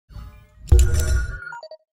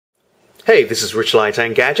Hey, this is Richlight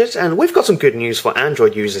Engadget, and we've got some good news for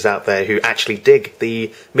Android users out there who actually dig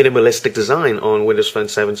the minimalistic design on Windows Phone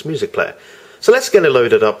 7's music player. So let's get it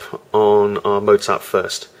loaded up on our Mozart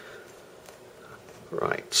first.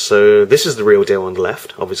 Right, so this is the real deal on the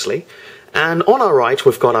left, obviously. And on our right,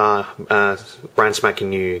 we've got our brand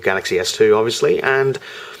spanking new Galaxy S2, obviously, and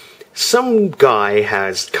some guy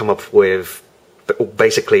has come up with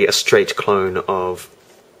basically a straight clone of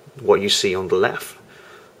what you see on the left.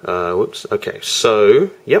 Whoops, okay, so,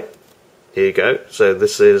 yep, here you go. So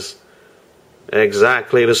this is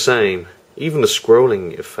exactly the same. Even the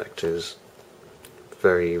scrolling effect is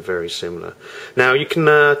very, very similar. Now, you can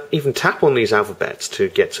even tap on these alphabets to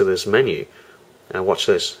get to this menu. Now, watch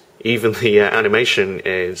this. Even the animation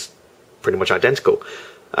is pretty much identical.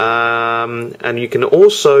 And you can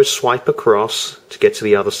also swipe across to get to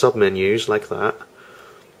the other sub-menus like that.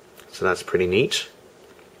 So that's pretty neat.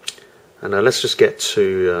 And let's just get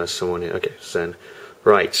to someone here. Okay, Zen.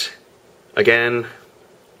 Right. Again,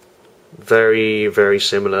 very, very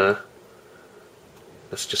similar.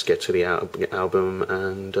 Let's just get to the album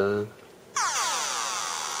and...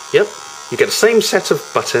 yep, you get the same set of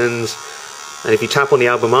buttons. And if you tap on the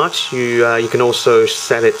album art, you can also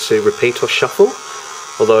set it to repeat or shuffle.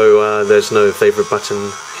 Although there's no favorite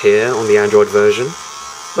button here on the Android version.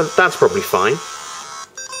 But that's probably fine.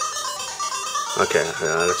 Okay,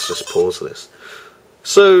 let's just pause this.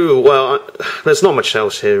 So, well, there's not much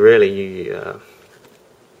else here, really. You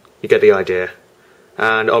get the idea.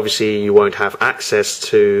 And obviously, you won't have access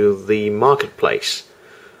to the marketplace.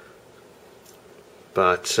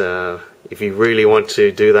 But if you really want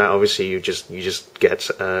to do that, obviously, you just get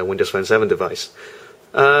a Windows Phone 7 device.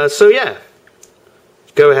 So yeah,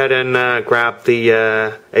 go ahead and grab the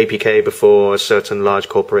APK before a certain large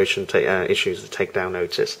corporation issues the takedown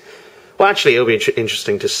notice. Well, actually, it'll be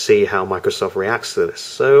interesting to see how Microsoft reacts to this.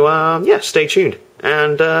 So, yeah, stay tuned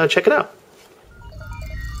and check it out.